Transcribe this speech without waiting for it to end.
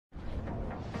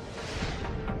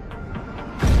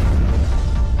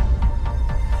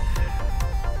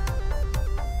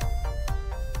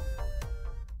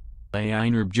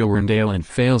Einar Bjoerndalen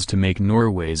fails to make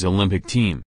Norway's Olympic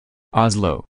team.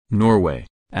 Oslo, Norway,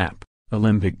 AP,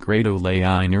 Olympic great Ole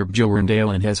Einar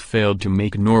Bjoerndalen has failed to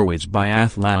make Norway's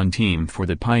biathlon team for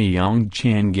the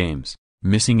Pyeongchang Games,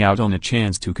 missing out on a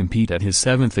chance to compete at his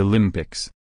 7th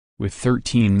Olympics. With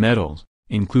 13 medals,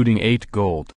 including 8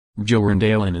 gold,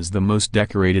 Bjoerndalen is the most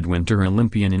decorated Winter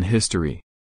Olympian in history.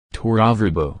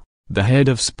 Ovrebo, the head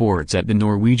of sports at the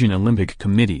Norwegian Olympic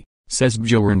Committee, says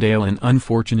Bjoerndalen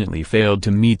unfortunately failed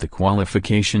to meet the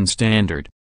qualification standard.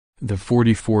 The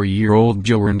 44-year-old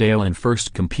Bjoerndalen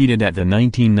first competed at the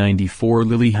 1994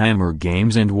 Lillehammer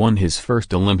Games and won his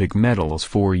first Olympic medals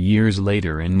 4 years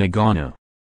later in Nagano.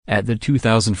 At the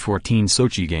 2014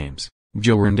 Sochi Games,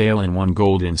 Bjoerndalen won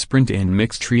gold in sprint and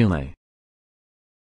mixed relay.